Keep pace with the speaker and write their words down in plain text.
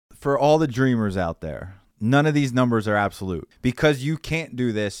for all the dreamers out there, none of these numbers are absolute. Because you can't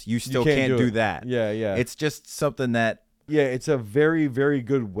do this, you still can't do that. Yeah, yeah. It's just something that... Yeah, it's a very, very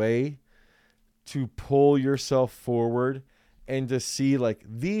good way to pull yourself forward and to see, like,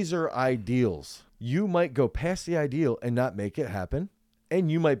 these are ideals. You might go past the ideal and not make it happen,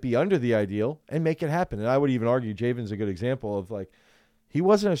 and you might be under the ideal and make it happen. And I would even argue Javen's a good example of, like, he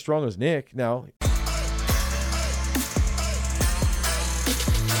wasn't as strong as Nick. Now,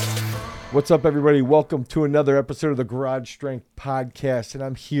 what's up, everybody? Welcome to another episode of the Garage Strength Podcast, and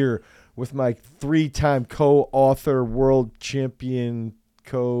I'm here with my three-time co-author, world champion,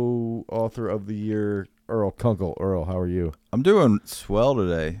 co-author of the year, Earl Kunkel. Earl, how are you? I'm doing swell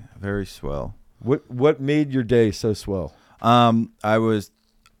today. Very swell. What made your day so swell? I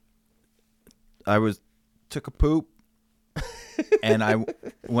took a poop and I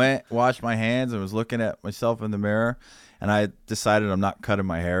washed my hands and was looking at myself in the mirror, and I decided I'm not cutting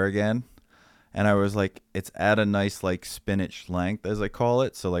my hair again. And I was like, it's at a nice, like, spinach length, as I call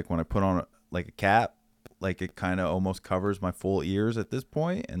it. So, like, when I put on, a cap, like, it kind of almost covers my full ears at this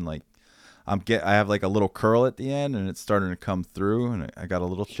point. And, like, I have, like, a little curl at the end, and it's starting to come through. And I got a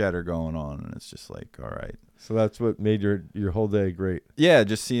little cheddar going on. And it's just like, all right. So that's what made your whole day great. Yeah,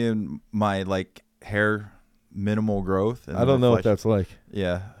 just seeing my, like, hair minimal growth. And I don't know what that's like.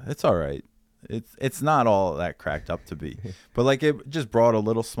 Yeah, it's all right. It's not all that cracked up to be, but like it just brought a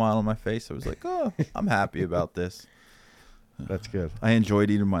little smile on my face. I was like, oh, I'm happy about this. That's good. I enjoyed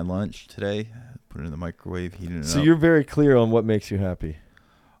eating my lunch today. Put it in the microwave, heating it up. So you're very clear on what makes you happy.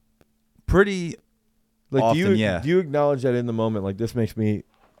 Pretty like, often, do you acknowledge that in the moment? Like,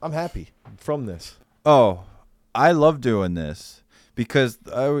 I'm happy from this. Oh, I love doing this because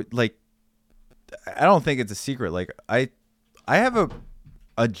I don't think it's a secret. Like I have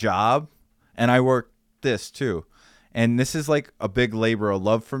a job. And I work this too. And this is like a big labor of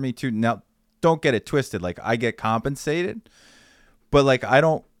love for me too. Now, don't get it twisted. Like, I get compensated, but like, I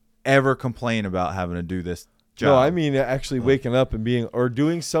don't ever complain about having to do this job. No, I mean actually waking up and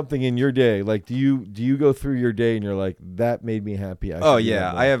doing something in your day. Like, do you go through your day and you're like, that made me happy? Oh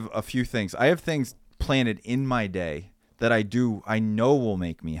yeah, I have a few things. I have things planted in my day that I know will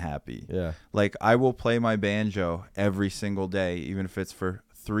make me happy. Yeah. Like, I will play my banjo every single day, even if it's for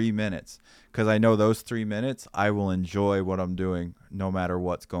 3 minutes, because I know those 3 minutes I will enjoy what I'm doing no matter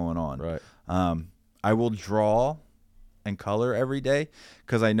what's going on. Right. I will draw and color every day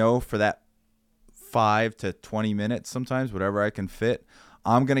because I know for that 5 to 20 minutes, sometimes whatever I can fit,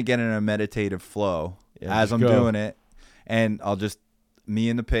 I'm going to get in a meditative flow as I'm doing it, and I'll just me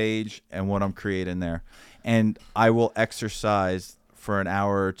and the page and what I'm creating there. And I will exercise for an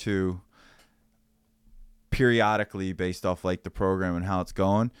hour or two periodically based off like the program and how it's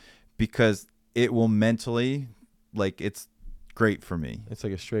going, because it will mentally, like, it's great for me. It's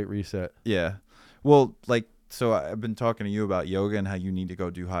like a straight reset. Yeah. Well, like, so I've been talking to you about yoga and how you need to go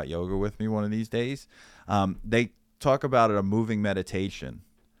do hot yoga with me one of these days. They talk about it, a moving meditation.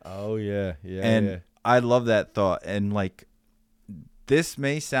 Oh yeah. Yeah. And yeah. I love that thought. And like, this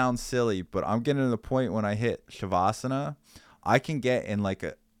may sound silly, but I'm getting to the point when I hit Shavasana, I can get into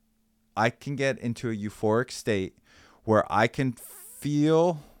a euphoric state where I can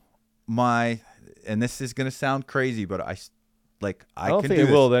feel and this is going to sound crazy, but I don't think it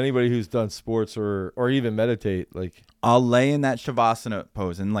will to anybody who's done sports or even meditate. Like, I'll lay in that Shavasana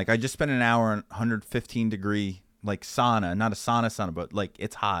pose, and like, I just spent an hour in 115 degree, like, sauna, not a sauna, but like,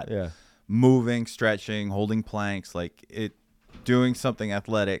 it's hot. Yeah. Moving, stretching, holding planks, like doing something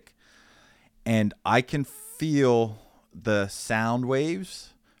athletic. And I can feel the sound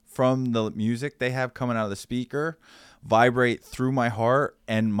waves from the music they have coming out of the speaker vibrate through my heart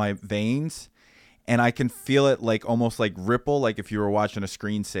and my veins, and I can feel it like almost like ripple, like if you were watching a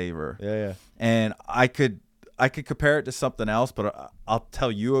screensaver. Yeah. And I could compare it to something else, but I'll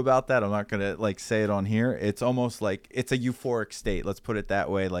tell you about that. I'm not gonna like say it on here. It's almost like it's a euphoric state. Let's put it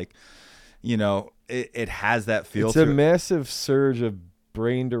that way. Like, you know, it has that feel. It's a massive surge of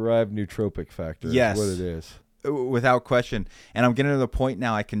brain-derived nootropic factor. Yes, is what it is. Without question. And I'm getting to the point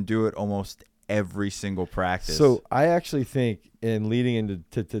now I can do it almost every single practice. So I actually think, in leading into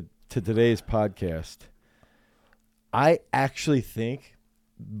to today's podcast, I actually think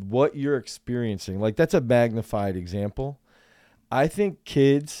what you're experiencing, like, that's a magnified example. I think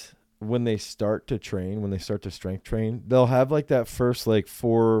kids, when they start to train, when they start to strength train, they'll have like that first like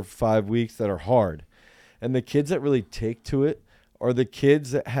 4 or 5 weeks that are hard. And the kids that really take to it are the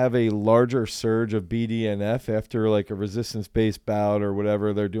kids that have a larger surge of BDNF after like a resistance-based bout or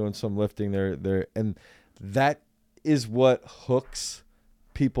whatever. They're doing some lifting there, and that is what hooks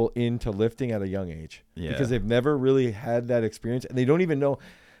people into lifting at a young age. Yeah. Because they've never really had that experience, and they don't even know.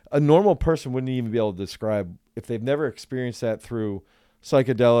 a normal person wouldn't even be able to describe if they've never experienced that through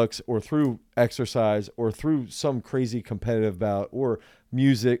psychedelics or through exercise or through some crazy competitive bout or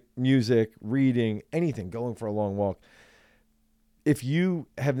music, reading, anything, going for a long walk. If you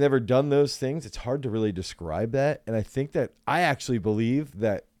have never done those things, it's hard to really describe that. And I think that I actually believe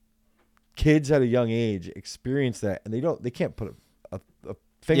that kids at a young age experience that, and they can't put a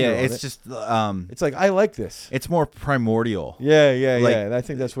finger on it. Yeah, it's just It's like, I like this. it's more primordial. Yeah. Like, And I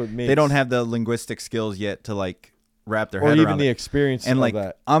think that's what makes They don't have the linguistic skills yet to like wrap their or head even around the it. experience And of like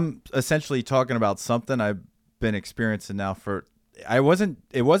that. I'm essentially talking about something I've been experiencing now for it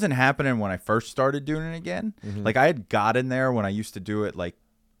wasn't happening when I first started doing it again. Mhm. Like I had gotten there when I used to do it like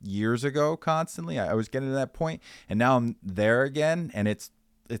years ago constantly. I was getting to that point, and now I'm there again, and it's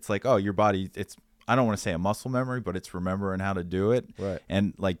like, oh, your body, it's, I don't want to say a muscle memory, but it's remembering how to do it Right.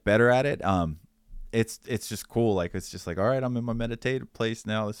 and like better at it. It's just cool. Like it's just like, all right, I'm in my meditative place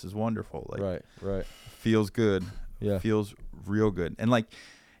now. This is wonderful. Like Right. feels good. Yeah. Feels real good. And like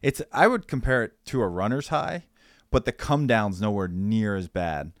I would compare it to a runner's high, but the come down's nowhere near as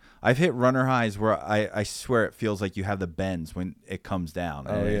bad. I've hit runner highs where I swear it feels like you have the bends when it comes down.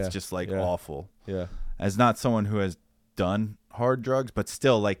 And it's just like awful. Yeah. As not someone who has done hard drugs, but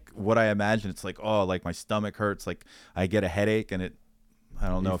still like what I imagine, it's like, oh, like my stomach hurts, like I get a headache, and I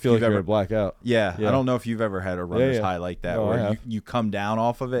don't know You if feel you've like you're ever gonna black out. Yeah, Yeah. I don't know if you've ever had a runner's yeah. high like that, No, I where have. you come down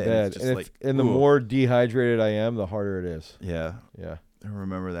off of it, and Bad. it's just And, like, the ooh. more dehydrated I am, the harder it is. Yeah, Yeah. I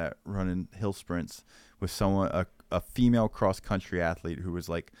remember that running hill sprints with someone, a female cross country athlete who was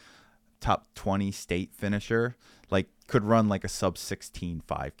like top 20 state finisher, like could run like a sub 16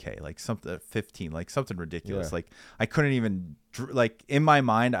 5K, like something 15, like something ridiculous. Yeah. Like I couldn't even like in my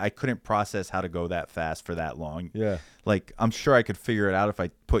mind, I couldn't process how to go that fast for that long. Yeah. Like I'm sure I could figure it out if I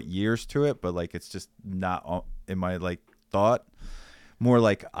put years to it, but like it's just not in my like thought. More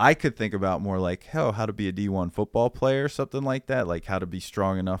like I could think about more like, how to be a D1 football player, something like that, like how to be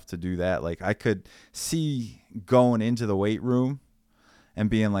strong enough to do that. Like I could see going into the weight room and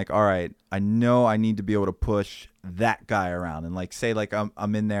being like, all right, I know I need to be able to push that guy around, and like say like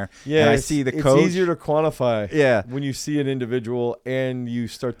I'm in there, Yeah. and I see the coach. It's easier to quantify. Yeah. When you see an individual and you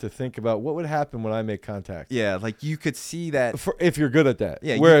start to think about what would happen when I make contact. Yeah, like you could see that. If you're good at that.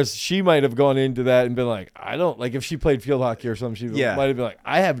 Yeah, Whereas she might have gone into that and been like, I don't, like if she played field hockey or something, she Yeah. might have been like,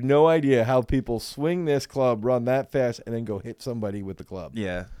 I have no idea how people swing this club, run that fast, and then go hit somebody with the club.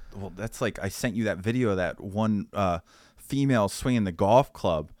 Yeah, well, that's like I sent you that video of that one female swinging the golf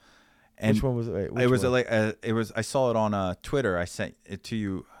club. And Which one was it? Wait, which it was one? it was I saw it on Twitter. I sent it to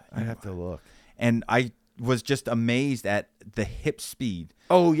you. I have to look. And I was just amazed at the hip speed.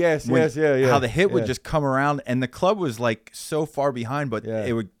 Oh, yes, When- yeah. How the hit would Yeah. just come around, and the club was like so far behind, but Yeah.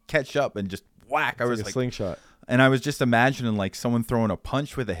 it would catch up and just whack. I It's was like a like, slingshot. and I was just imagining like someone throwing a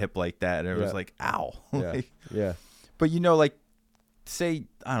punch with a hip like that, and it was Yeah. like, ow. Yeah, Like, yeah. but you know, like, say,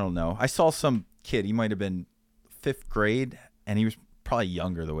 I don't know. I saw some kid, he might have been 5th grade, and he was probably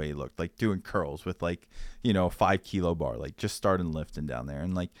younger the way he looked, like doing curls with like, you know, a 5 kilo bar, like just starting lifting down there.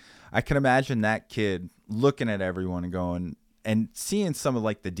 And like, I can imagine that kid looking at everyone and going, and seeing some of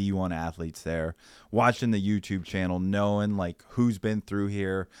like the D1 athletes there, watching the YouTube channel, knowing like who's been through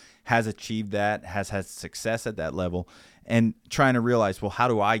here, has achieved that, has had success at that level, and trying to realize, well, how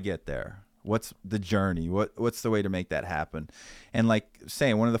do I get there? What's the journey? What's the way to make that happen? And like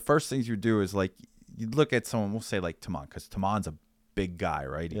saying, one of the first things you do is like, you look at someone, we'll say like Taman, because Taman's a big guy,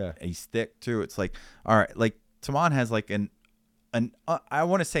 right? Yeah. He's thick too. It's like, all right, like Taman has like an I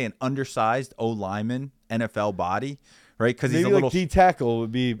want to say an undersized O lineman NFL body, right? Because he's Maybe a little like D tackle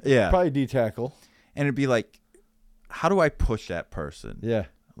would be probably D tackle. and it'd be like, how do I push that person? Yeah.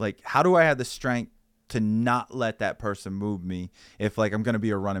 Like, how do I have the strength to not let that person move me if like I'm going to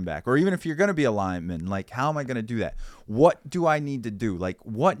be a running back, or even if you're going to be a lineman, like how am I going to do that? What do I need to do? Like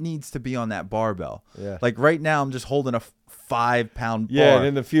what needs to be on that barbell? Yeah. Like right now I'm just holding a 5-pound bar. Yeah, and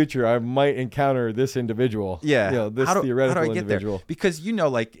in the future I might encounter this individual. Yeah. You know, this How do theoretical I get individual. there? Because, you know,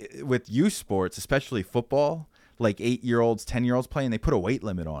 like with youth sports, especially football, like 8-year-olds, 10-year-olds playing, they put a weight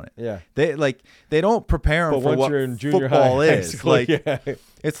limit on it. Yeah. They don't prepare them But for once what you're in junior football high is. school, Like, yeah.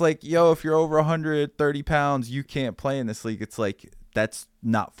 it's like, yo, if you're over 130 pounds, you can't play in this league. It's like, that's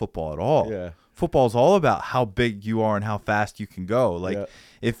not football at all. Yeah. Football's all about how big you are and how fast you can go. Like, Yeah.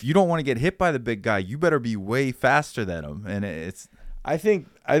 if you don't want to get hit by the big guy, you better be way faster than him. And it's I think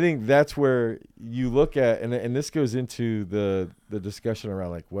that's where you look at, and this goes into the discussion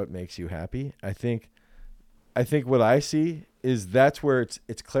around like what makes you happy. I think what I see is that's where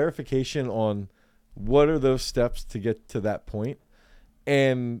it's clarification on what are those steps to get to that point,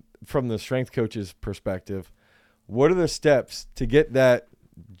 and from the strength coach's perspective, what are the steps to get that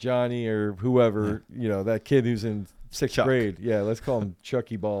Johnny or whoever, that kid who's in sixth Chuck. grade. Yeah, let's call him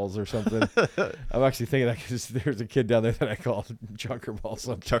Chucky Balls or something. I'm actually thinking that because there's a kid down there that I call Chucker Balls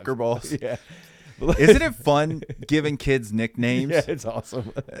sometimes. Chucker Balls. Yeah. Isn't it fun giving kids nicknames? Yeah, it's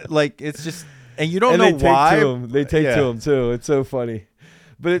awesome. Like, it's just, and you don't And know why. They take Yeah. to him too. It's so funny.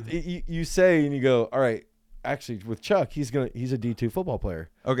 But you say and you go, all right. Actually, with Chuck, he's a D2 football player,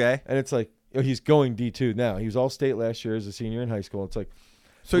 Okay. and it's like he's going D2 now. He was all state last year as a senior in high school. It's like,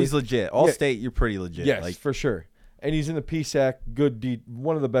 So he's legit. All Yeah. state, you're pretty legit. yes, Like, for sure. And he's in the PSAC, good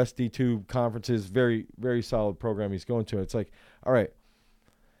one of the best D2 conferences. Very, very solid program he's going to. It's like, all right,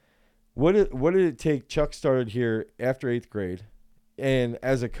 what did it take? Chuck started here after 8th grade, and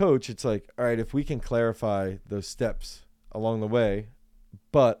as a coach, it's like, all right, if we can clarify those steps along the way,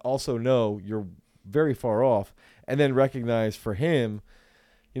 but also know you're very far off, and then recognize for him,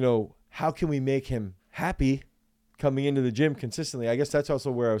 how can we make him happy coming into the gym consistently? I guess that's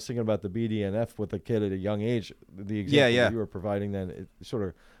also where I was thinking about the BDNF with a kid at a young age. The example that you were providing, then it sort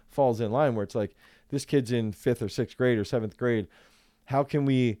of falls in line where it's like, this kid's in 5th or 6th grade or 7th grade. How can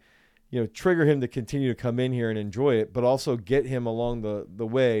we, trigger him to continue to come in here and enjoy it, but also get him along the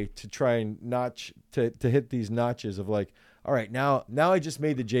way to try and notch to hit these notches of like, all right, now I just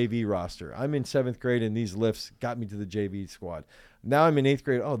made the JV roster. I'm in 7th grade and these lifts got me to the JV squad. Now I'm in 8th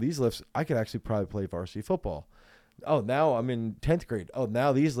grade. Oh, these lifts, I could actually probably play varsity football. Oh, now I'm in 10th grade. Oh,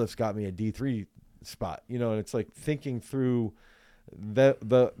 now these lifts got me a D3 spot. And it's like thinking through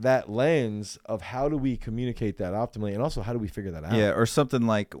that lens of how do we communicate that optimally, and also how do we figure that out? yeah, or something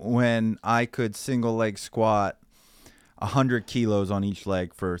like when I could single leg squat 100 kilos on each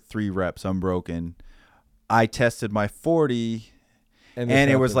leg for 3 reps unbroken. I tested my 40, and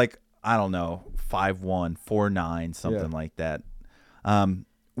it was like, I don't know, 5'1", 4'9", something like that.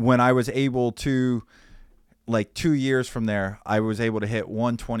 When I was able to, like 2 years from there, I was able to hit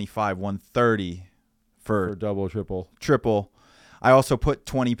 125, 130 for double, triple. I also put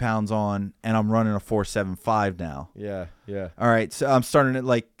 20 pounds on, and I'm running a 4.75 now. Yeah. All right, so I'm starting to,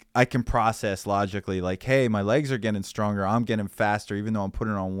 like, I can process logically, like, hey, my legs are getting stronger. I'm getting faster, even though I'm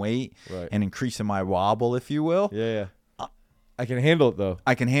putting on weight and increasing my wobble, if you will. Yeah. I can handle it, though.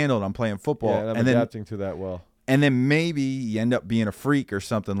 I can handle it. I'm playing football. Yeah, and I'm adapting to that well. And then maybe you end up being a freak or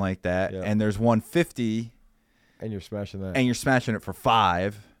something like that, and there's 150. And you're smashing that. And you're smashing it for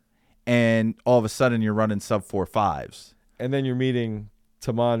 5, and all of a sudden you're running sub 4.5s. And then you're meeting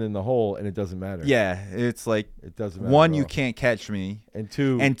Taman in the hole, and it doesn't matter. Yeah, it's like, it doesn't matter. 1, you can't catch me, and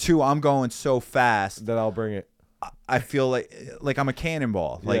 2, I'm going so fast that I'll bring it. I feel like I'm a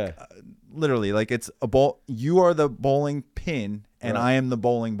cannonball. Like literally, like it's a ball. You are the bowling pin, and I am the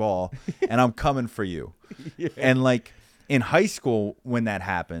bowling ball, and I'm coming for you. And like in high school, when that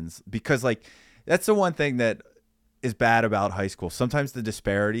happens, because like that's the one thing that is bad about high school. Sometimes the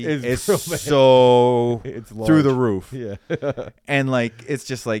disparity is so it's through the roof. Yeah. And like it's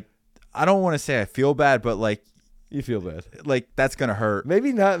just like, I don't want to say I feel bad, but like you feel bad. Like that's gonna hurt.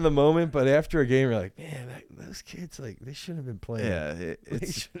 Maybe not in the moment, but after a game, you're like, man, those kids, like, they shouldn't have been playing. Yeah, they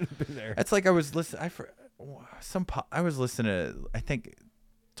shouldn't have been there. It's like I was listening. I was listening to, I think,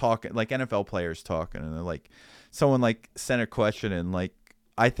 talking like NFL players talking, and they're like, someone like sent a question, and like,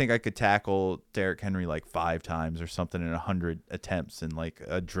 I think I could tackle Derrick Henry like 5 times or something in 100 attempts in like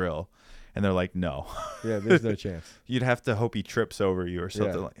a drill, and they're like, no. Yeah, there's no chance. You'd have to hope he trips over you or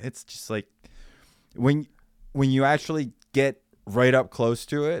something. Like, it's just like when you actually get right up close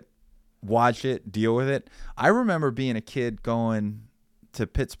to it, watch it, deal with it. I remember being a kid going to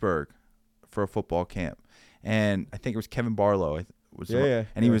Pittsburgh for a football camp, and I think it was Kevin Barlow. And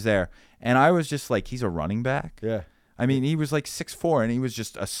he was there, and I was just like, he's a running back. Yeah. I mean, he was like 6'4", and he was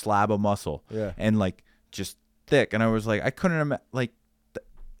just a slab of muscle. Yeah. And like just thick, and I was like, I couldn't like.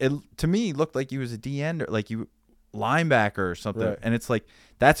 It to me looked like he was a D end or like you linebacker or something, and it's like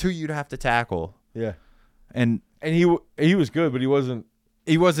that's who you'd have to tackle. Yeah. And he was good, but he wasn't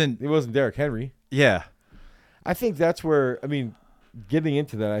Derrick Henry. Yeah. I think that's where, I mean, getting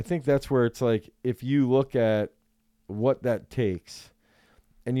into that, I think that's where it's like, if you look at what that takes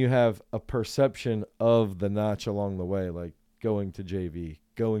and you have a perception of the notch along the way, like going to JV,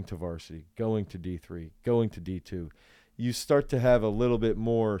 going to varsity, going to D3, going to D2, you start to have a little bit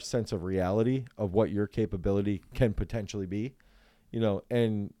more sense of reality of what your capability can potentially be,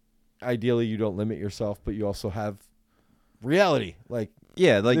 and ideally you don't limit yourself, but you also have reality. Like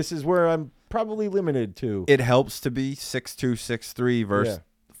this is where I'm probably limited to. It helps to be 6'2", 6'3" versus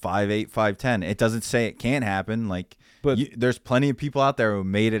 5'8", 5'10". It doesn't say it can't happen. Like, but there's plenty of people out there who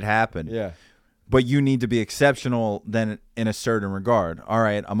made it happen. Yeah. But you need to be exceptional then in a certain regard. All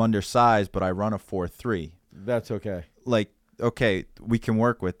right, I'm undersized, but I run a 4.3. That's okay. Like, okay, we can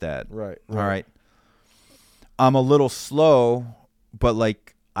work with that. Right. All right. I'm a little slow, but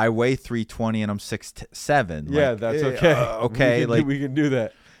like I weigh 320 and I'm 6'7". Yeah, Like, that's okay. Okay, we can do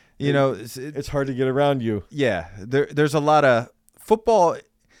that. you know, It's hard to get around you. yeah. There's a lot of football.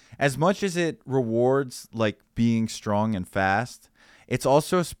 As much as it rewards like being strong and fast, it's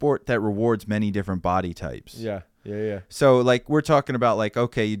also a sport that rewards many different body types. Yeah. Yeah. So like we're talking about like,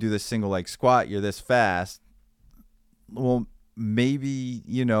 okay, you do this single leg squat, you're this fast. Well, maybe,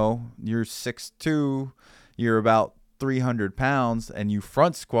 you're 6'2", you're about 300 pounds, and you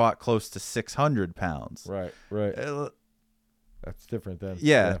front squat close to 600 pounds. Right. That's different then.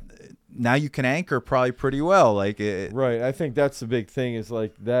 Yeah. Now you can anchor probably pretty well. Like right. I think that's the big thing is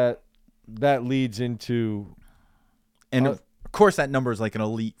like that leads into. And of course that number is like an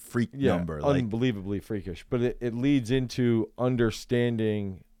elite freak number. Like, unbelievably freakish. But it leads into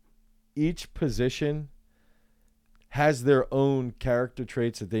understanding each position has their own character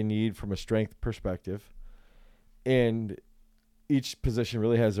traits that they need from a strength perspective. And each position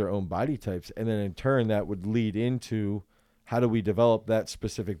really has their own body types. And then in turn, that would lead into how do we develop that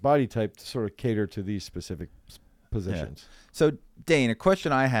specific body type to sort of cater to these specific positions. Yeah. So, Dane, a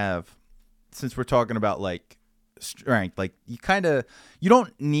question I have, since we're talking about like strength, like you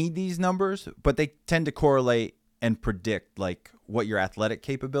don't need these numbers, but they tend to correlate and predict like what your athletic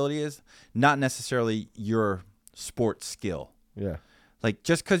capability is, not necessarily your sports skill. Yeah. Like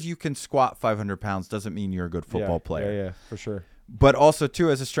just because you can squat 500 pounds doesn't mean you're a good football player. Yeah, for sure. But also,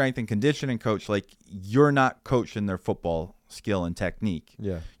 too, as a strength and conditioning coach, like you're not coaching their football skill and technique.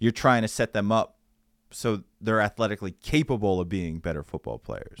 Yeah. You're trying to set them up so they're athletically capable of being better football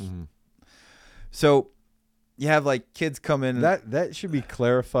players. Mm-hmm. So you have like kids come in. That should be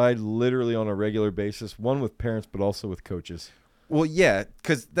clarified literally on a regular basis, one with parents, but also with coaches. Well, yeah,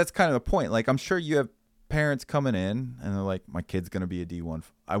 because that's kind of the point. Like I'm sure you have parents coming in and they're like, my kid's going to be a D1.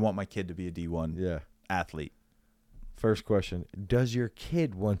 I want my kid to be a D1 athlete. First question, does your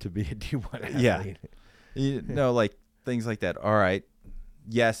kid want to be a D1 athlete? Yeah. Like things like that. All right.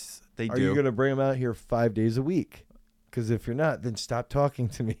 Yes, they do. Are you going to bring them out here 5 days a week? Because if you're not, then stop talking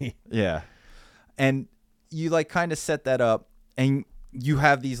to me. Yeah. And you like kind of set that up and you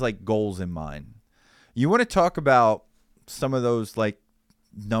have these like goals in mind. You want to talk about some of those like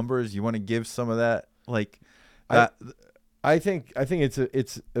numbers? You want to give some of that? Like, I think it's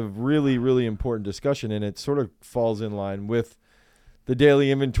a really, really important discussion, and it sort of falls in line with the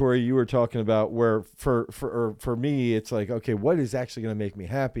daily inventory you were talking about, where for me, it's like, okay, what is actually going to make me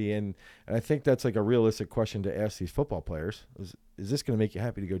happy? And I think that's like a realistic question to ask these football players. Is this going to make you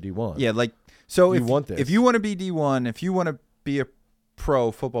happy to go D1? Yeah, like, so if you want this. If you want to be D1, if you want to be a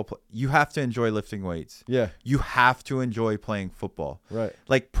pro football player, you have to enjoy lifting weights. Yeah. You have to enjoy playing football. Right.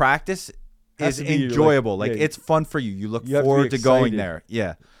 Like practice is enjoyable. Like it's fun for you. You look forward to going there.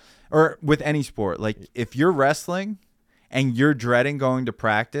 Yeah. Or with any sport. Like if you're wrestling and you're dreading going to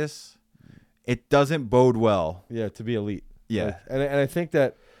practice, it doesn't bode well. Yeah, to be elite. Yeah. Like, and I think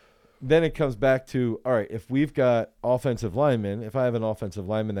that then it comes back to, all right, if we've got offensive linemen, if I have an offensive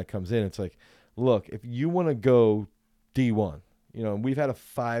lineman that comes in, it's like, look, if you want to go D1, we've had a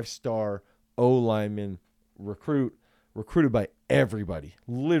 5-star O lineman recruited by everybody,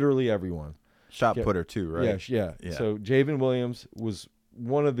 literally everyone. Shot putter too, right? Yeah. So Javen Williams was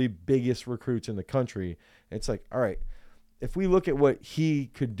one of the biggest recruits in the country. It's like, all right, if we look at what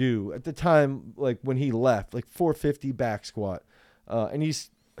he could do at the time, like when he left, like 450 back squat, and he's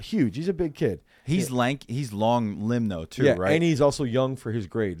huge. He's a big kid. He's he's long limb though too, yeah, right? And he's also young for his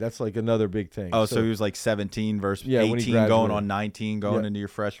grade. That's like another big thing. Oh, so he was like 17 versus 18 going on 19 going into your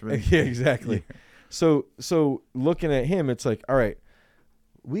freshman. Yeah, exactly. So looking at him, it's like, all right,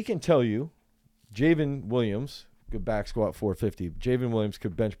 we can tell you Javen Williams could back squat 450. Javen Williams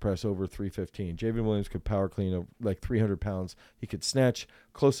could bench press over 315. Javen Williams could power clean over like 300 pounds. He could snatch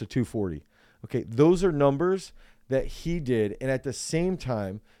close to 240. Okay, those are numbers that he did, and at the same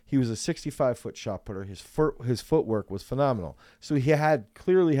time, he was a 65-foot shot putter. His footwork was phenomenal. So he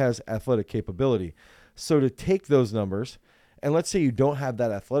clearly has athletic capability. So to take those numbers, and let's say you don't have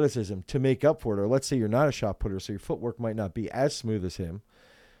that athleticism to make up for it, or let's say you're not a shot putter, so your footwork might not be as smooth as him.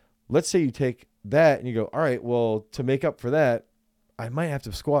 Let's say you take that and you go, all right, well, to make up for that, I might have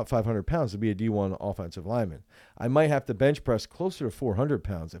to squat 500 pounds to be a D1 offensive lineman. I might have to bench press closer to 400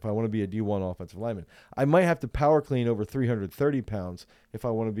 pounds if I want to be a D1 offensive lineman. I might have to power clean over 330 pounds if I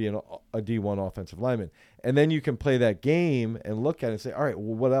want to be a D1 offensive lineman. And then you can play that game and look at it and say, all right,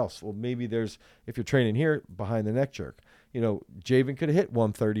 well, what else? Well, maybe there's, if you're training here, behind the neck jerk. Javen could hit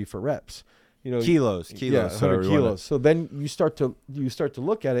 130 for reps. Kilos. Yeah, 100 kilos. So then you start to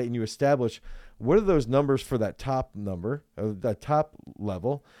look at it and you establish what are those numbers for that top number, that top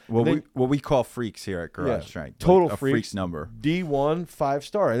level. What we call freaks here at Garage Strength. Total like a freaks, freak number. D1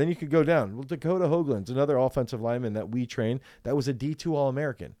 5-star. And then you could go down. Well, Dakota Hoagland's another offensive lineman that we train that was a D2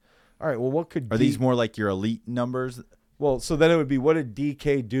 All-American. All right, well, what could Are these more like your elite numbers? Well, so then it would be, what did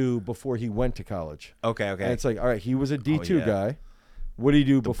DK do before he went to college? Okay. And it's like, all right, he was a D2 yeah. guy. What did he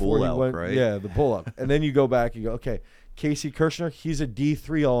do before bull he elk, went? right? Yeah, the bull elk. And then you go back, you go, okay, Casey Kirshner, he's a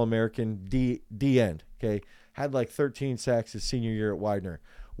D3 All-American, D end. Okay, had like 13 sacks his senior year at Widener.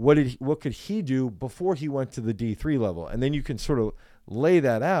 What could he do before he went to the D3 level? And then you can sort of lay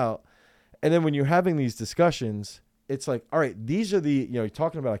that out. And then when you're having these discussions, it's like, all right, these are the, you're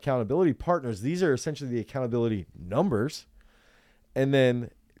talking about accountability partners. These are essentially the accountability numbers. And then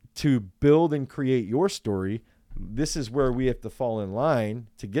to build and create your story, this is where we have to fall in line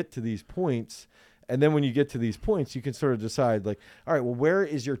to get to these points. And then when you get to these points, you can sort of decide like, all right, well, where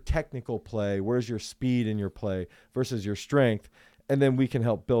is your technical play? Where's your speed in your play versus your strength? And then we can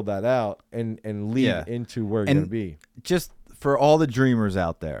help build that out and lead into where you're going to be. Just for all the dreamers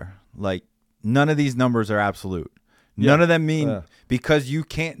out there, like none of these numbers are absolute. None of them mean because you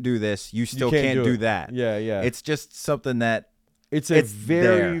can't do this, you still can't do that. Yeah. It's just something that it's a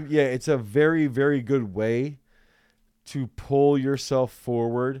very, very good way to pull yourself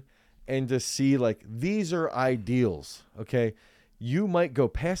forward and to see like these are ideals. Okay. You might go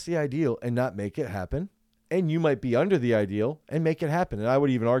past the ideal and not make it happen. And you might be under the ideal and make it happen. And I would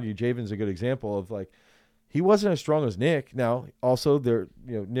even argue Javen's a good example of like, he wasn't as strong as Nick. Now, also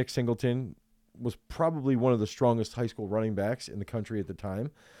Nick Singleton was probably one of the strongest high school running backs in the country at the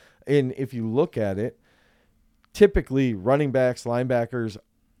time. And if you look at it, typically running backs, linebackers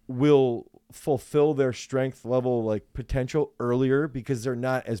will fulfill their strength level like potential earlier because they're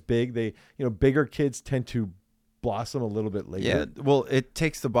not as big. They, bigger kids tend to blossom a little bit later. Yeah, well, it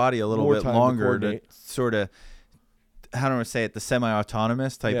takes the body a little bit longer to sort of, how do I say it, the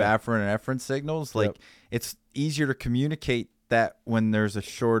semi-autonomous type afferent and efferent signals. Like it's easier to communicate that when there's a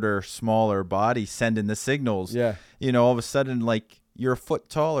shorter, smaller body sending the signals. Yeah. All of a sudden, like, you're a foot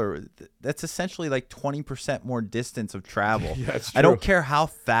taller. That's essentially like 20% more distance of travel. Yeah, that's true. I don't care how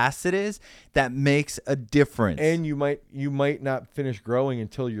fast it is. That makes a difference. And you might not finish growing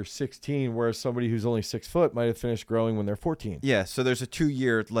until you're 16, whereas somebody who's only 6 foot might have finished growing when they're 14. Yeah, so there's a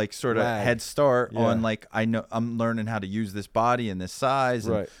 2-year like sort of head start on like I'm learning how to use this body and this size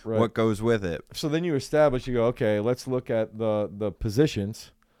and what goes with it. So then you establish, you go, okay, let's look at the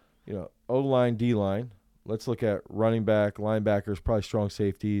positions, O-line, D-line. Let's look at running back, linebackers, probably strong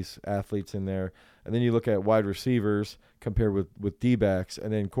safeties, athletes in there. And then you look at wide receivers compared with D-backs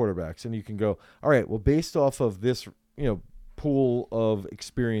and then quarterbacks. And you can go, all right, well, based off of this, pool of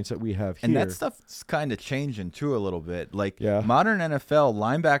experience that we have here. And that stuff's kind of changing, too, a little bit. Like modern NFL,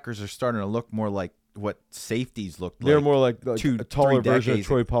 linebackers are starting to look more like what safeties looked like. They're more like a taller version of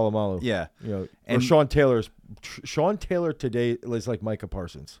Troy Polamalu. Yeah. And Sean Taylor today is like Micah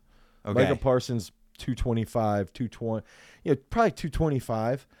Parsons. Okay. Micah Parsons, 225, 220, probably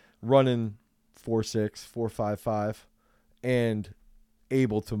 225, running 4.6, 4.55, and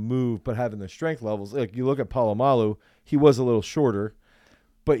able to move, but having the strength levels. Like you look at Polamalu, he was a little shorter,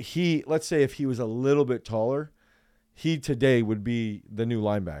 but let's say if he was a little bit taller, he today would be the new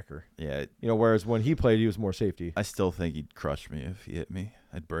linebacker. Yeah. Whereas when he played, he was more safety. I still think he'd crush me if he hit me.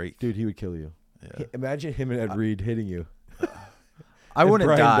 I'd break. Dude, he would kill you. Yeah. Imagine him and Ed Reed hitting you. I wouldn't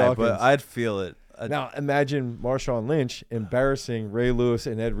Brian die, Dawkins. but I'd feel it. Now, imagine Marshawn Lynch embarrassing Ray Lewis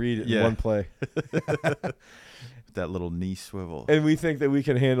and Ed Reed in one play. That little knee swivel. And we think that we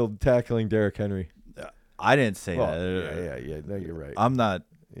can handle tackling Derrick Henry. I didn't say that. Yeah. No, you're right. I'm not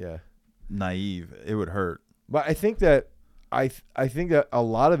naive. It would hurt. But I think that I think that a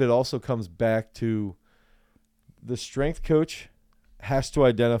lot of it also comes back to the strength coach has to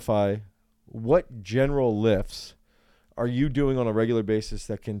identify what general lifts are you doing on a regular basis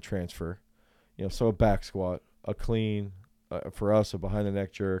that can transfer. So a back squat, a clean, for us, a behind the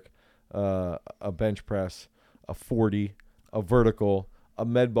neck jerk, a bench press, a 40, a vertical, a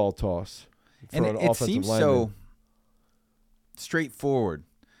med ball toss. And it seems so straightforward.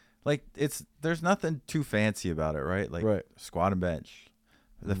 Like there's nothing too fancy about it, right? Like squat and bench.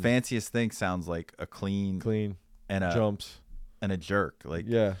 The fanciest thing sounds like a clean and a jumps and a jerk. Like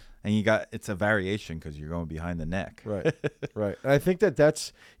and it's a variation because you're going behind the neck. Right. And I think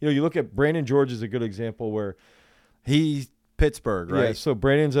that's you look at Brandon George is a good example where he's Pittsburgh, right? Yeah. So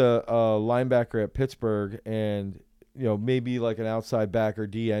Brandon's a linebacker at Pittsburgh, and maybe like an outside back or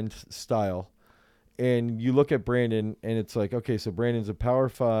D end style. And you look at Brandon, and it's like, okay, so Brandon's a power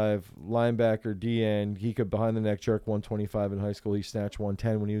 5 linebacker, DN. He could behind the neck jerk 125 in high school. He snatched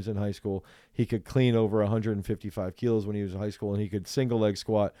 110 when he was in high school. He could clean over 155 kilos when he was in high school, and he could single leg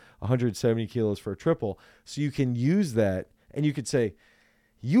squat 170 kilos for a triple. So you can use that, and you could say,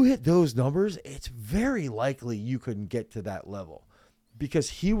 you hit those numbers, it's very likely you couldn't get to that level. Because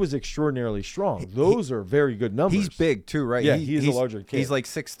he was extraordinarily strong. Those are very good numbers. He's big too, right? Yeah, he's a larger kid. He's like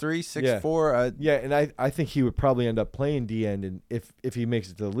 6'3", 6'4". Yeah, and I think he would probably end up playing D-end and if he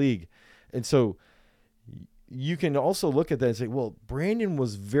makes it to the league. And so you can also look at that and say, well, Brandon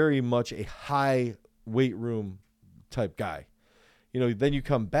was very much a high weight room type guy. Then you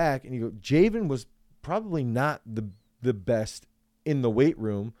come back and you go, Javen was probably not the best in the weight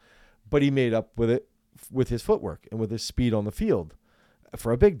room, but he made up with it with his footwork and with his speed on the field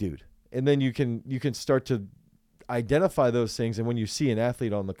for a big dude. And then you can start to identify those things. And when you see an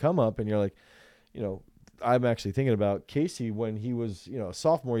athlete on the come up and you're like, I'm actually thinking about Casey when he was, a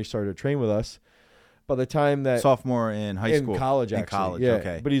sophomore, he started to train with us. By the time that sophomore in high school, college, actually, in college, yeah.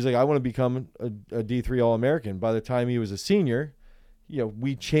 okay. But he's like, I want to become a D3 All-American. By the time he was a senior,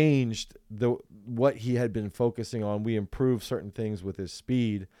 we changed what he had been focusing on. We improved certain things with his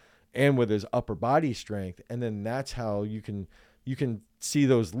speed and with his upper body strength. And then that's how you can see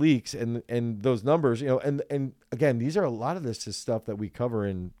those leaks and those numbers, and again, these are a lot of this is stuff that we cover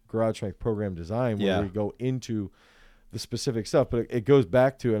in Garage Strength Program Design, where we go into the specific stuff, but it goes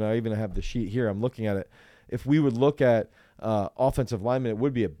back to, and I even have the sheet here, I'm looking at it. If we would look at offensive lineman, it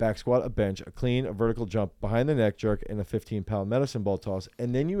would be a back squat, a bench, a clean, a vertical jump, behind the neck jerk, and a 15-pound medicine ball toss.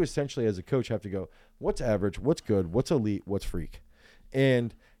 And then you essentially, as a coach, have to go, what's average, what's good, what's elite, what's freak,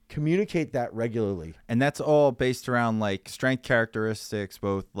 and communicate that regularly. And that's all based around like strength characteristics,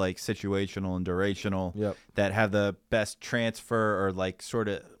 both like situational and durational, that have the best transfer or like sort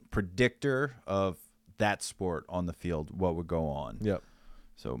of predictor of that sport on the field, what would go on.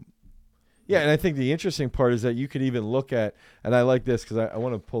 So yeah, and I think the interesting part is that you could even look at, and I like this because I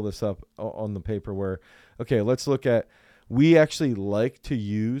want to pull this up on the paper where, okay, let's look at, we actually like to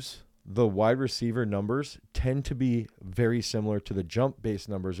use the wide receiver numbers tend to be very similar to the jump-based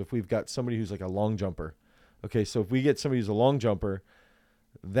numbers if we've got somebody who's like a long jumper. Okay, so if we get somebody who's a long jumper,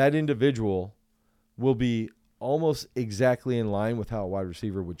 that individual will be almost exactly in line with how a wide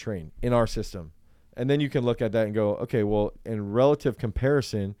receiver would train in our system. And then you can look at that and go, okay, well, in relative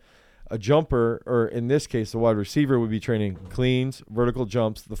comparison, a jumper, or in this case, the wide receiver would be training cleans, vertical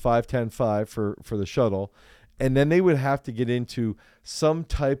jumps, the 5-10-5 for the shuttle. And then they would have to get into some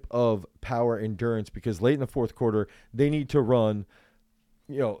type of power endurance because late in the fourth quarter, they need to run,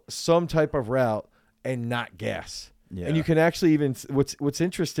 some type of route and not gas. Yeah. And you can actually even, what's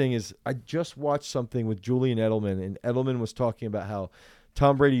interesting is I just watched something with Julian Edelman, and Edelman was talking about how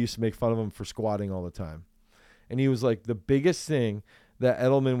Tom Brady used to make fun of him for squatting all the time. And he was like, the biggest thing that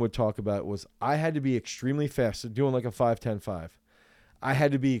Edelman would talk about was I had to be extremely fast, so doing like a 5-10-5. I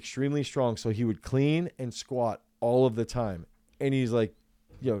had to be extremely strong, so he would clean and squat all of the time. And he's like,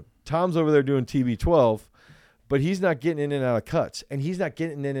 Tom's over there doing TB12, but he's not getting in and out of cuts. And he's not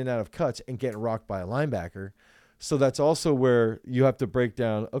getting in and out of cuts and getting rocked by a linebacker. So that's also where you have to break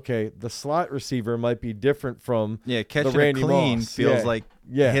down, okay, the slot receiver might be different from catching the Randy a clean Moss. Feels like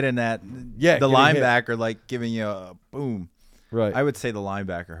hitting that. The linebacker like giving you a boom. Right. I would say the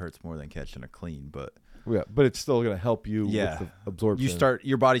linebacker hurts more than catching a clean, but but it's still going to help you with the absorption.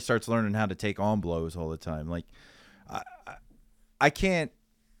 Your body starts learning how to take on blows all the time. Like I can't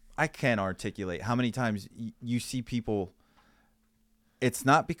articulate how many times you see people. It's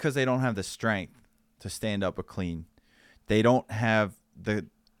not because they don't have the strength to stand up a clean. They don't have the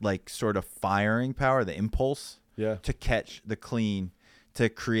like sort of firing power, the impulse to catch the clean, to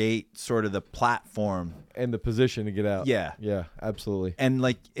create sort of the platform and the position to get out. Yeah, absolutely. And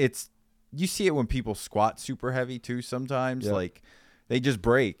like you see it when people squat super heavy too sometimes. Like they just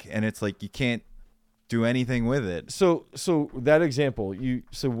break and it's like you can't do anything with it. So that example,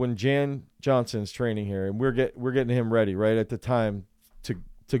 so when Jan Johnson's training here and we're getting him ready right at the time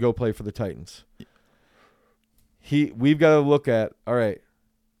to go play for the Titans. We've got to look at, all right,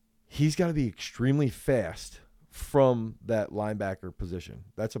 he's got to be extremely fast from that linebacker position.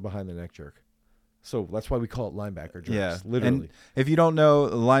 That's a behind the neck jerk. So that's why we call it linebacker jerks, literally. And if you don't know,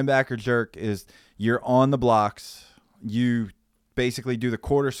 the linebacker jerk is you're on the blocks, you basically do the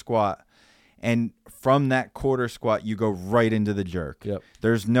quarter squat, and from that quarter squat, you go right into the jerk. Yep.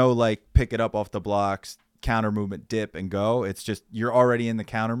 There's no like pick it up off the blocks, counter movement, dip, and go. It's just you're already in the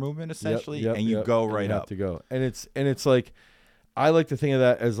counter movement essentially, and you go right you up. have to go, and it's like I like to think of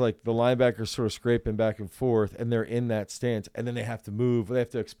that as like the linebackers sort of scraping back and forth, and they're in that stance, and then they have to move, they have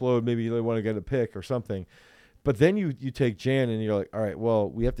to explode. Maybe they want to get a pick or something. But then you take Jan and you're like, all right, well,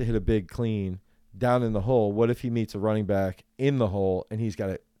 we have to hit a big clean down in the hole. What if he meets a running back in the hole and he's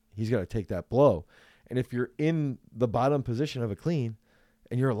got to take that blow? And if you're in the bottom position of a clean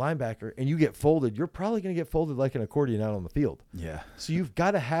and you're a linebacker and you get folded, you're probably going to get folded like an accordion out on the field. Yeah. So you've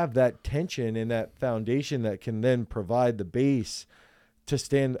got to have that tension and that foundation that can then provide the base to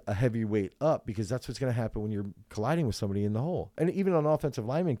stand a heavy weight up, because that's what's going to happen when you're colliding with somebody in the hole. And even on offensive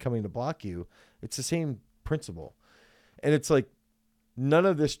linemen coming to block you, it's the same principle. And it's like none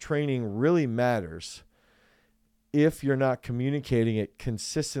of this training really matters if you're not communicating it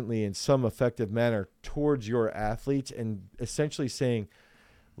consistently in some effective manner towards your athletes and essentially saying,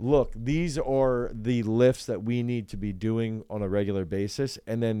 look, these are the lifts that we need to be doing on a regular basis,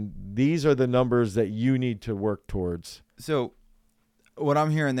 and then these are the numbers that you need to work towards. So what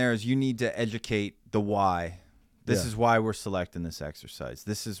I'm hearing there is you need to educate the why. This is why we're selecting this exercise.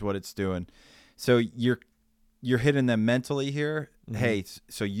 This is what it's doing. So you're hitting them mentally here. Mm-hmm. Hey,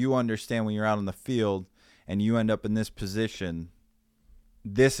 so you understand when you're out on the field and you end up in this position,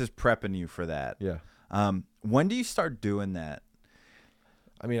 this is prepping you for that. Yeah. When do you start doing that?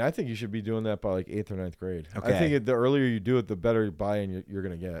 I mean, I think you should be doing that by like 8th or 9th grade. Okay. I think the earlier you do it, the better buy-in you're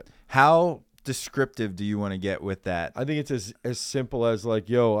going to get. How descriptive do you want to get with that? I think it's as simple as like,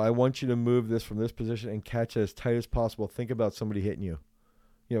 yo, I want you to move this from this position and catch it as tight as possible. Think about somebody hitting you.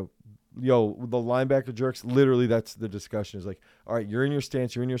 Yo, the linebacker jerks, literally that's the discussion. Is like, all right, you're in your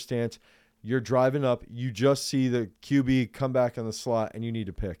stance, you're driving up, you just see the QB come back on the slot and you need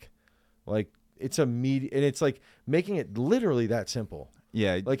to pick. Like, it's immediate, and it's like making it literally that simple.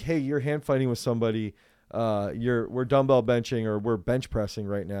 Yeah. Like, hey, you're hand fighting with somebody, we're dumbbell benching or we're bench pressing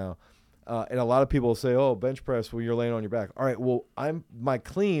right now. And a lot of people will say, oh, bench press when you're laying on your back. All right, well, my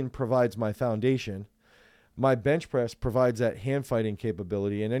clean provides my foundation. My bench press provides that hand fighting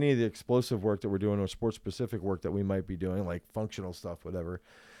capability, and any of the explosive work that we're doing or sports specific work that we might be doing, like functional stuff, whatever,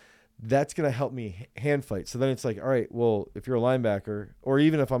 that's going to help me hand fight. So then it's like, all right, well, if you're a linebacker, or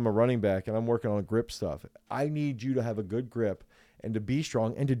even if I'm a running back and I'm working on grip stuff, I need you to have a good grip and to be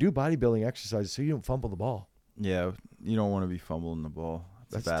strong and to do bodybuilding exercises so you don't fumble the ball. Yeah, you don't want to be fumbling the ball.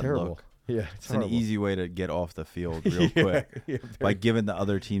 That's a bad terrible. Look. Yeah, it's an easy way to get off the field real quick by giving the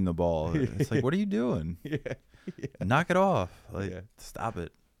other team the ball. It's like, what are you doing? Yeah. Knock it off. Like, stop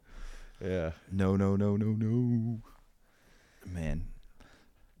it. Yeah. No. Man.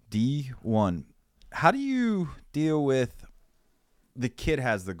 D1. How do you deal with the kid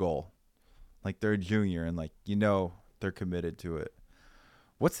has the goal? Like, they're a junior and, like, they're committed to it.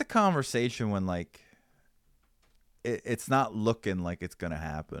 What's the conversation when, like, it's not looking like it's going to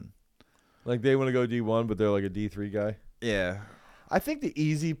happen? Like, they want to go D1, but they're like a D3 guy? Yeah. I think the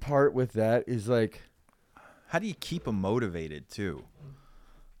easy part with that is, like, how do you keep them motivated, too?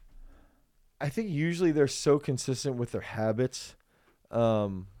 I think usually they're so consistent with their habits.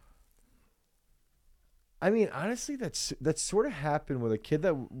 I mean, honestly, that's sort of happened with a kid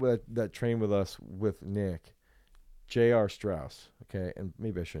that trained with us with Nick, J.R. Strauss, okay? And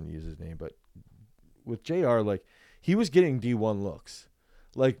maybe I shouldn't use his name, but with J.R., like, he was getting D1 looks.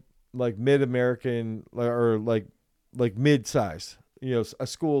 Like mid-American or like mid-size, a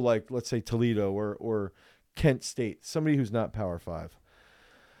school like, let's say, Toledo or Kent State, somebody who's not Power 5.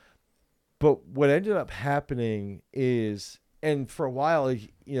 But what ended up happening is, and for a while,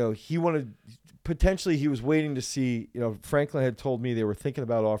 he wanted, potentially he was waiting to see, Franklin had told me they were thinking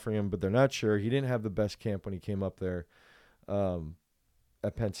about offering him, but they're not sure. He didn't have the best camp when he came up there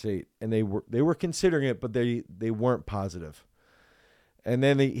at Penn State, and they were considering it, but they weren't positive. And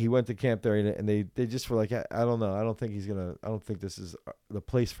then he went to camp there, and they just were like, I don't know. I don't think this is the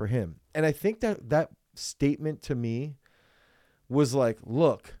place for him. And I think that statement to me was like,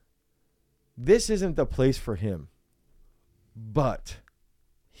 look, this isn't the place for him. But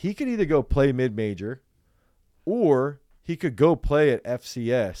he could either go play mid-major or he could go play at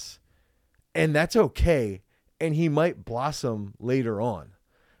FCS, and that's okay. And he might blossom later on.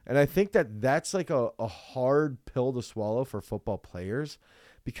 And I think that's like a hard pill to swallow for football players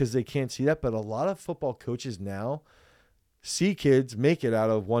because they can't see that. But a lot of football coaches now see kids make it out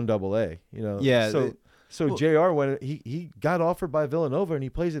of 1AA, Yeah. So JR, when he got offered by Villanova and he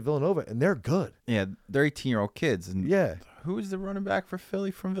plays at Villanova and they're good. Yeah, they're 18-year-old kids. And yeah. Who is the running back for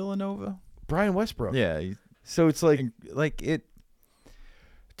Philly from Villanova? Brian Westbrook. Yeah. So it's like it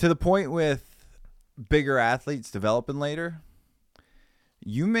to the point with bigger athletes developing later.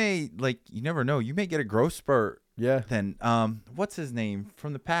 You may, you never know. You may get a growth spurt. Yeah. Then, what's his name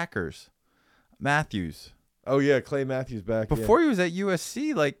from the Packers? Matthews. Oh yeah, Clay Matthews back Before he was at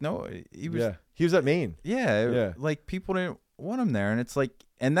USC, like no, he was. Yeah, he was at Maine. Yeah, like people didn't want him there, and it's like,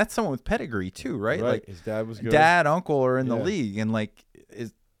 and that's someone with pedigree too, right? Like his dad was good. Dad, uncle are in the Yeah. league, and like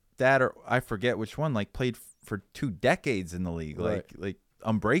his dad, or I forget which one, like played for 2 decades in the league, like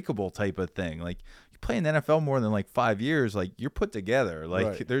unbreakable type of thing. Like you play in the NFL more than like 5 years, like you're put together.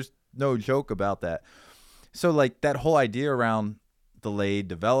 Like there's no joke about that. So like that whole idea around delayed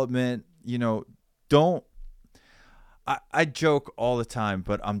development, don't. I joke all the time,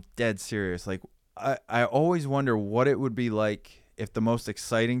 but I'm dead serious. Like I always wonder what it would be like if the most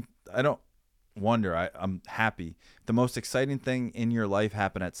exciting. I don't wonder. I'm happy. The most exciting thing in your life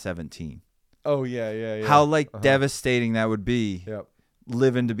happened at 17. Oh yeah. How devastating that would be. Yep.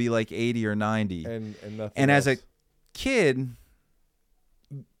 Living to be like 80 or 90. And nothing and else. As a kid,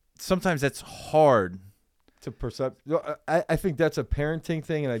 sometimes that's hard to percept. I think that's a parenting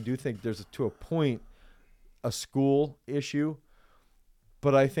thing, and I do think there's to a point a school issue,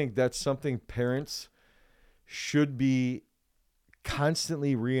 but I think that's something parents should be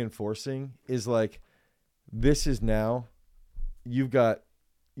constantly reinforcing. Is like, this is now. You've got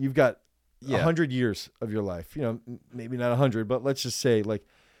 100 years of your life. Maybe not 100, but let's just say like,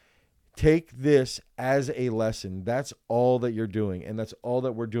 take this as a lesson. That's all that you're doing, and that's all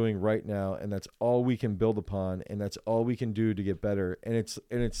that we're doing right now, and that's all we can build upon, and that's all we can do to get better. And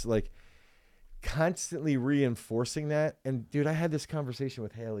it's like constantly reinforcing that. And dude, I had this conversation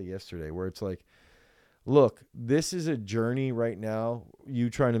with Haley yesterday where it's like, look, this is a journey right now, you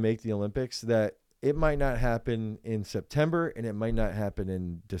trying to make the Olympics, that it might not happen in September, and it might not happen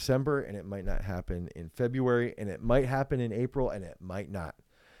in December, and it might not happen in February, and it might happen in April, and it might not.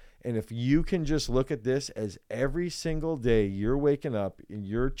 And if you can just look at this as every single day you're waking up and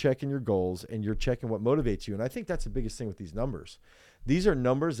you're checking your goals and you're checking what motivates you. And I think that's the biggest thing with these numbers. These are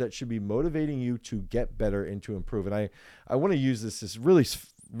numbers that should be motivating you to get better and to improve. And I want to use this as really,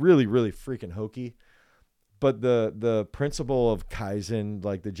 really, really freaking hokey. But the principle of Kaizen,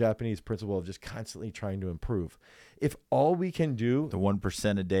 like the Japanese principle of just constantly trying to improve. If all we can do, the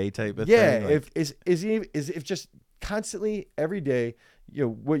 1% a day type of thing. Yeah, if just constantly every day,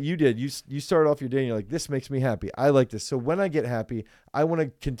 what you did, you start off your day and you're like, this makes me happy. I like this. So when I get happy, I want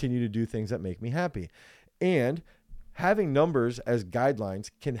to continue to do things that make me happy. And having numbers as guidelines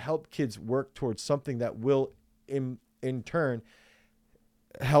can help kids work towards something that will in turn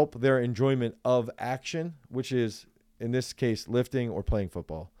help their enjoyment of action, which is in this case lifting or playing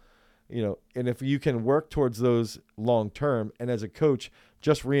football. And if you can work towards those long term, and as a coach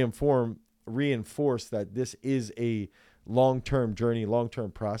just reinforce that this is a long-term journey,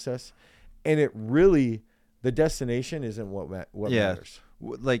 long-term process, and it really, the destination isn't what matters.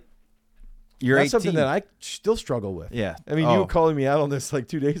 Like you're That's 18. something that I still struggle with. Yeah. I mean, you were calling me out on this like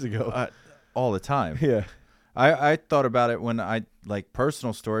 2 days ago. All the time. Yeah. I thought about it when I, like,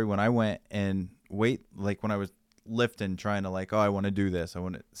 personal story, when I went and like when I was lifting, trying to like, I want to do this, I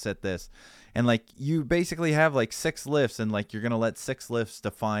want to set this, and like you basically have like 6 lifts, and like you're gonna let 6 lifts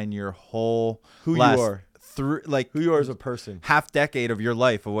define your whole who you are through, like who you are as a person, half decade of your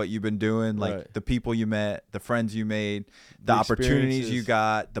life, of what you've been doing, like the people you met, the friends you made, the opportunities you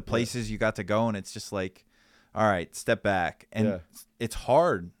got, the places you got to go, and it's just like, all right, step back. And it's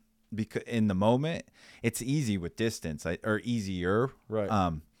hard because in the moment it's easy with distance, or easier,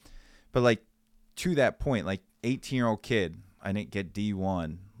 right? But like to that point, like 18-year-old kid, I didn't get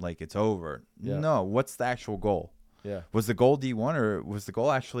D1, like it's over. No, what's the actual goal? Was the goal D1, or was the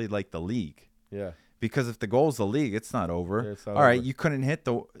goal actually like the league? Because if the goal is the league, it's not over. It's not all right, over. you couldn't hit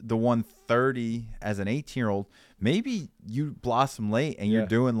the 130 as an 18-year-old. Maybe you blossom late and you're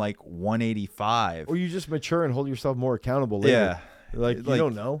doing like 185. Or you just mature and hold yourself more accountable later. Like you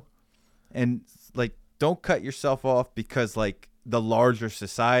don't know. And like, don't cut yourself off because like the larger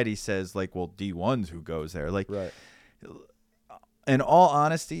society says like, well, D1's who goes there. Like, right. In all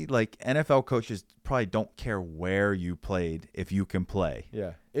honesty, like NFL coaches probably don't care where you played if you can play.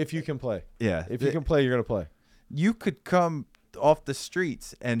 Yeah, if you can play. Yeah. If you can play, you're going to play. You could come off the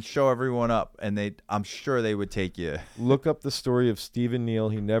streets and show everyone up, and I'm sure they would take you. Look up the story of Stephen Neal.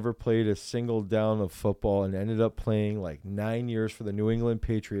 He never played a single down of football and ended up playing like 9 years for the New England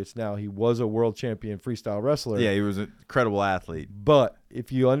Patriots. Now, he was a world champion freestyle wrestler. Yeah, he was an incredible athlete. But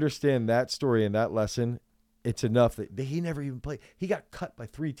if you understand that story and that lesson, it's enough that he never even played. He got cut by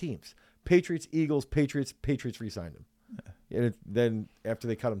 3 teams. Patriots, Eagles, Patriots re-signed him. And then after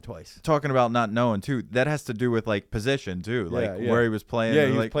they cut him twice. Talking about not knowing, too, that has to do with, like, position, too. Like, where he was playing. Yeah,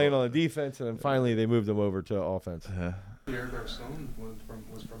 he was playing on the defense, and then finally they moved him over to offense. Pierre Garcon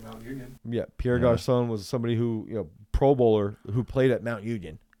was from Mount Union. Yeah, Pierre Garcon was somebody who, Pro Bowler who played at Mount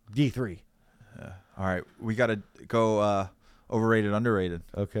Union, D3. All right, we got to go overrated, underrated,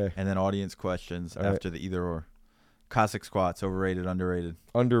 Okay. and then audience questions All right. after the either or. Cossack squats, overrated, underrated.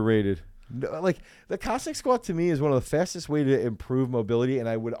 Underrated. No, like the Cossack squat to me is one of the fastest way to improve mobility, and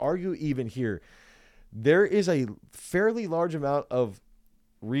I would argue even here, there is a fairly large amount of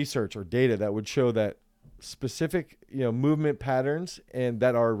research or data that would show that specific movement patterns and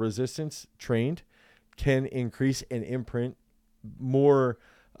that are resistance trained can increase and imprint more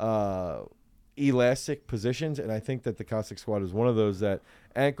elastic positions, and I think that the Cossack squat is one of those that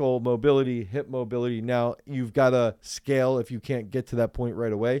ankle mobility, hip mobility. Now you've got to scale if you can't get to that point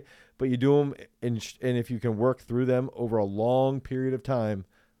right away, but you do them, and if you can work through them over a long period of time,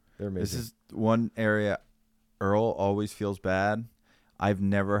 they're amazing. This is one area Earl always feels bad. I've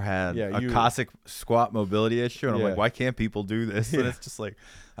never had a Cossack squat mobility issue, and I'm like, why can't people do this? And it's just like,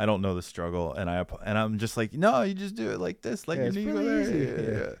 I don't know the struggle, and I'm just like, no, you just do it like this, like your knee really go easy.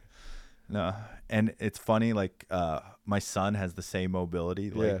 there. Yeah. No, and it's funny, like my son has the same mobility.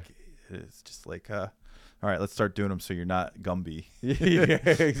 Like it's just like, all right, let's start doing them so you're not Gumby. Yeah,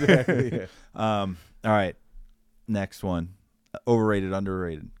 exactly. Yeah. All right, next one, overrated,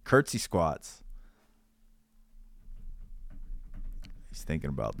 underrated, curtsy squats. He's thinking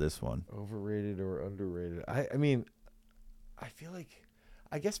about this one. Overrated or underrated? I mean, I feel like,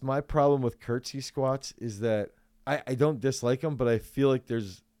 I guess my problem with curtsy squats is that I don't dislike them, but I feel like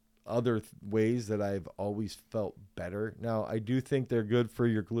there's other ways that I've always felt better. Now, I do think they're good for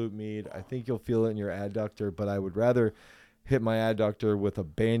your glute med. I think you'll feel it in your adductor, but I would rather hit my adductor with a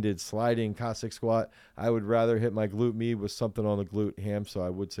banded sliding Cossack squat. I would rather hit my glute med with something on the glute ham, so I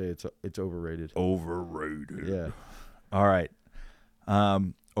would say it's overrated. Overrated. Yeah. All right.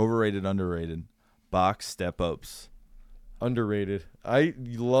 Overrated, underrated. Box step ups. Underrated. I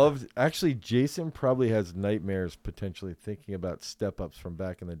loved, actually, Jason probably has nightmares potentially thinking about step ups from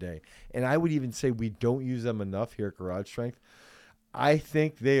back in the day. And I would even say we don't use them enough here at Garage Strength. I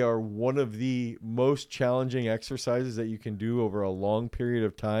think they are one of the most challenging exercises that you can do over a long period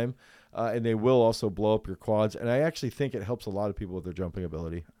of time. And they will also blow up your quads. And I actually think it helps a lot of people with their jumping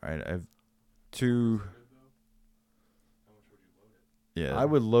ability. All right. I have two. Yeah. I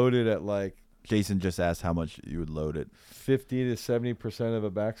would load it at like Jason just asked how much you would load it. 50 to 70% of a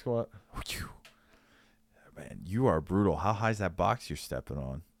back squat. Man, you are brutal. How high is that box you're stepping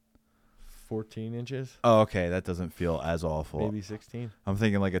on? 14 inches. Oh, okay. That doesn't feel as awful. Maybe 16. I'm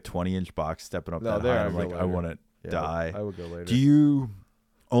thinking like a 20-inch box stepping up that there high. I I'm go like, I later. want to die. I would go later. Do you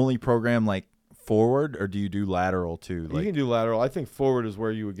only program like forward, or do you do lateral too? You Like, can do lateral. I think forward is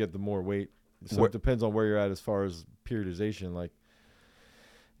where you would get the more weight. So Where- it depends on where you're at as far as periodization. Like,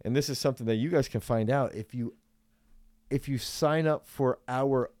 and this is something that you guys can find out if you sign up for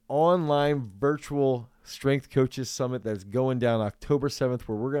our online virtual strength coaches summit that's going down October 7th,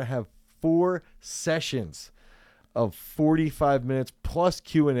 where we're going to have 4 sessions of 45 minutes plus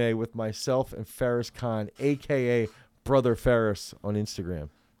Q&A with myself and Ferris Khan, aka Brother Ferris, on Instagram.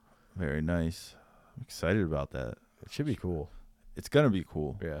 very nice. I'm excited about that. It should be cool. It's gonna be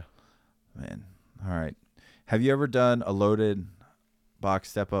cool, Yeah. man. All right. Have you ever done a loaded box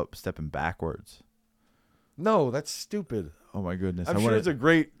step up, stepping backwards? No, that's stupid. Oh my goodness! I'm I sure wanna, it's a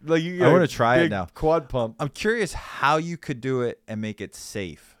great, like, you I got wanna a try it big now. quad pump. I'm curious how you could do it and make it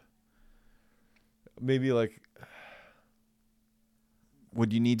safe. Maybe like,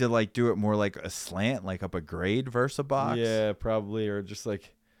 Would you need to like do it more like a slant, like up a grade versus a box? yeah, probably, or just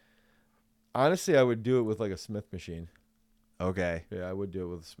like, honestly, I would do it with like a Smith machine. Okay. Yeah, I would do it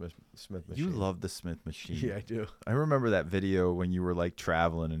with a Smith machine. You love the Smith machine. Yeah, I do. I remember that video when you were like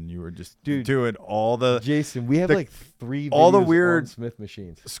traveling and you were just Dude, doing all the Jason, we have the- like 3 videos all the weird on Smith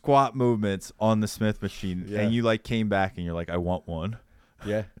machines. squat movements on the Smith machine, Yeah. and you like came back and you're like, I want one.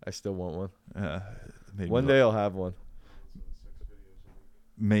 Yeah, I still want one. Made One me day I'll have one.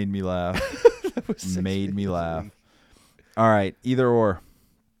 made me laugh. That was 6 Made me videos a laugh. week. All right, either or.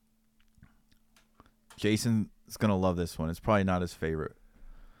 Jason is gonna love this one. It's probably not his favorite.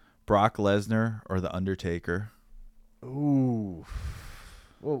 Brock Lesnar or The Undertaker. Ooh.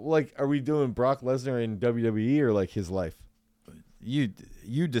 Well, like, are we doing Brock Lesnar in WWE or like his life? You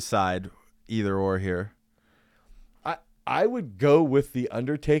decide either or here. I would go with The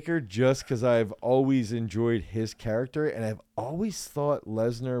Undertaker just because I've always enjoyed his character, and I've always thought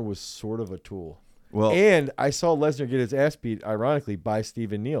Lesnar was sort of a tool. Well, And I saw Lesnar get his ass beat, ironically, by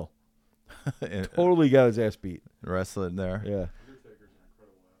Stephen Neal. Totally got his ass beat. wrestling there. Yeah.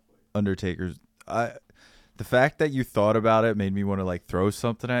 Undertaker's. The fact that you thought about it made me want to like throw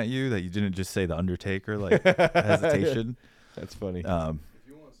something at you, that you didn't just say The Undertaker, like hesitation. That's funny. If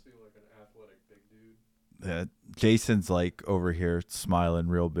you want to see like an athletic big dude, Jason's like over here smiling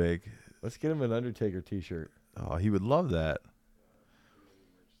real big. Let's get him an Undertaker T-shirt. Oh, he would love that.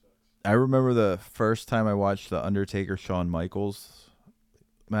 I remember the first time I watched the Undertaker Shawn Michaels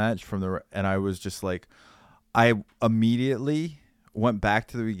match and I was just like, I immediately went back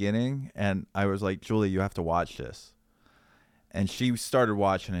to the beginning and I was like, Julie, you have to watch this. And she started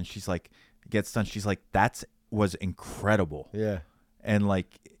watching and she's like, gets done. She's like, that was incredible. Yeah. And like,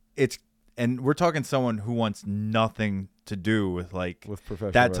 and we're talking someone who wants nothing to do with like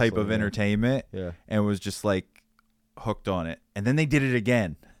professional that type wrestling, of entertainment. Yeah. And was just like hooked on it. And then they did it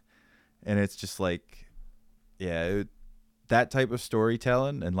again. And it's just like, yeah, that type of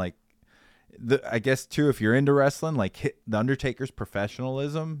storytelling. And like, I guess too, if you're into wrestling, like the Undertaker's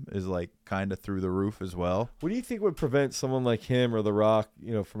professionalism is like kind of through the roof as well. What do you think would prevent someone like him or The Rock,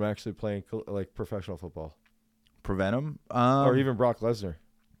 from actually playing like professional football? Prevent him? Or even Brock Lesnar?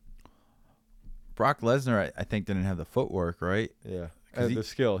 Brock Lesnar, I think, didn't have the footwork, right? Yeah. And the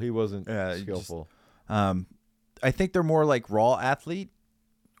skill. He wasn't skillful. I think they're more like raw athlete,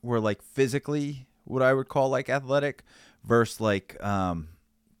 where like physically what I would call like athletic versus like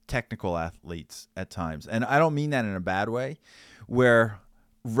technical athletes at times. And I don't mean that in a bad way, where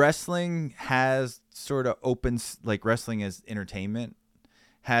wrestling has sort of like wrestling as entertainment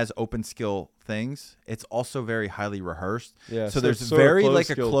has open skill things. It's also very highly rehearsed. Yeah. So there's very like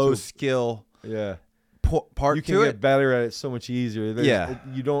a closed skill part you can to get it. better at it so much easier.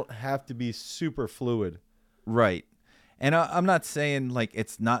 You don't have to be super fluid. Right. And I'm not saying like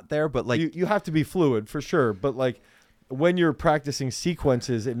it's not there, but like you have to be fluid for sure. But like when you're practicing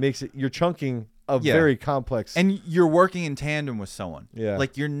sequences, you're chunking a very complex. And you're working in tandem with someone. Yeah.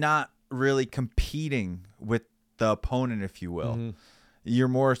 Like you're not really competing with the opponent, if you will. Mm-hmm. You're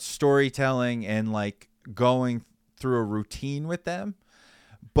more storytelling and like going through a routine with them,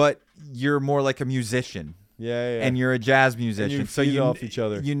 but you're more like a musician. Yeah. And you're a jazz musician. And you feed off each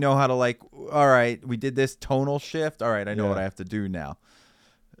other. You know how to like, all right, we did this tonal shift. All right, I know Yeah. what I have to do now.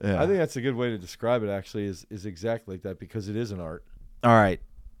 Yeah. I think that's a good way to describe it, actually, is exactly like that, because it is an art. All right.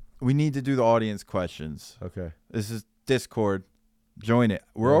 We need to do the audience questions. Okay. This is Discord. Join it.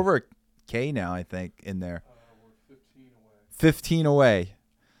 We're over a K now, I think, in there. We're 15 away. 15 away.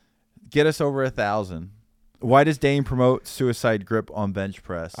 Get us over 1,000. Why does Dane promote suicide grip on bench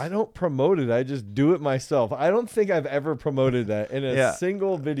press? I don't promote it. I just do it myself. I don't think I've ever promoted that in a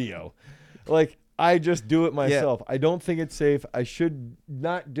single video. Like, I just do it myself. I don't think it's safe. I should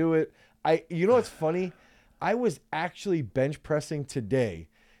not do it. You know what's funny? I was actually bench pressing today,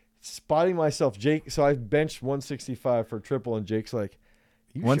 spotting myself. Jake, so I benched 165 for triple, and Jake's like,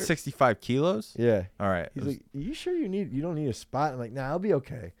 165 kilos? Yeah. All right. He's like, "Are you sure you don't need a spot?" I'm like, "Nah, I'll be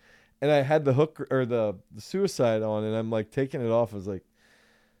okay." And I had the hook or the suicide on, and I'm like taking it off. I was like,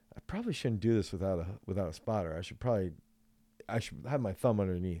 I probably shouldn't do this without a spotter. I should have my thumb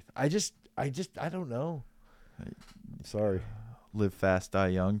underneath. I don't know. Sorry. Live fast, die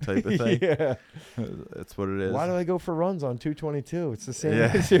young type of thing. Yeah. That's what it is. Why do I go for runs on 222? It's the same. Yeah.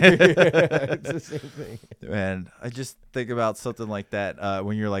 It's the same thing. And I just think about something like that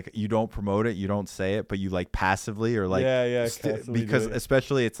when you're like, you don't promote it, you don't say it, but you like passively or like, because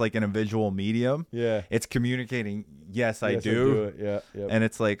especially it's like in a visual medium. Yeah. It's communicating. Yes, I I do. do it. Yeah. Yep. And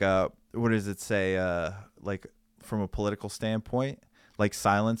it's like, what does it say? Like from a political standpoint, like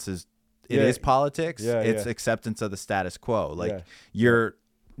silence is. It is politics. Yeah, it's acceptance of the status quo. Like Yeah.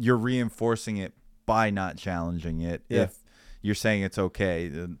 you're reinforcing it by not challenging it. Yeah. If you're saying it's okay.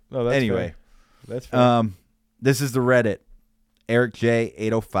 No, that's anyway, fair. That's fair. this is the Reddit. Eric J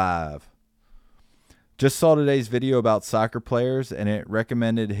 805. Just saw today's video about soccer players, and it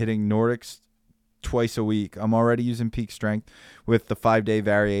recommended hitting Nordics twice a week. I'm already using peak strength with the 5-day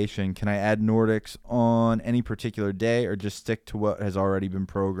variation. Can I add Nordics on any particular day or just stick to what has already been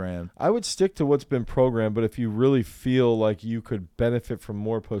programmed? I would stick to what's been programmed, but if you really feel like you could benefit from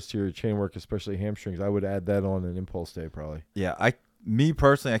more posterior chain work, especially hamstrings, I would add that on an impulse day probably. Yeah, me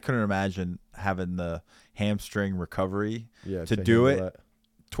personally, I couldn't imagine having the hamstring recovery to do it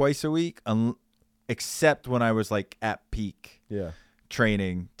twice a week, except when I was like at peak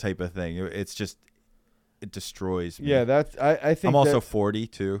training type of thing. It's just, it destroys me. Yeah, I think I'm also 40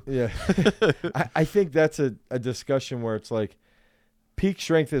 too. Yeah. I think that's a discussion where it's like peak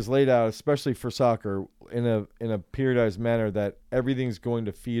strength is laid out, especially for soccer, in a periodized manner that everything's going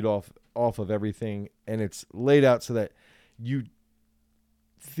to feed off of everything, and it's laid out so that you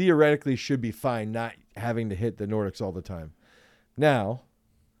theoretically should be fine not having to hit the Nordics all the time. Now,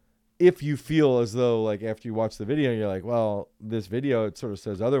 if you feel as though like after you watch the video and you're like, well, this video it sort of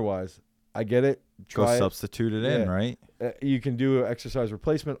says otherwise, I get it. Go substitute it in, right? You can do an exercise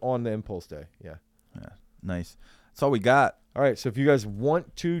replacement on the impulse day. Yeah. Nice. That's all we got. All right, so if you guys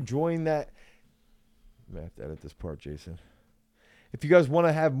want to join that, I'm going to have to edit this part, Jason. If you guys want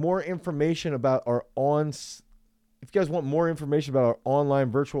to have more information about if you guys want more information about our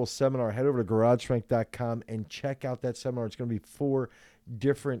online virtual seminar, head over to garagestrength.com and check out that seminar. It's going to be 4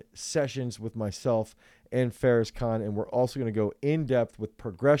 different sessions with myself and Ferris Khan, and we're also going to go in depth with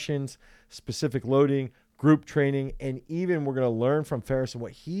progressions, specific loading, group training, and even we're going to learn from Ferris and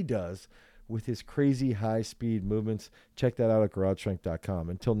what he does with his crazy high speed movements. Check that out at garagestrength.com.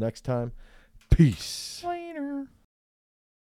 Until next time, peace.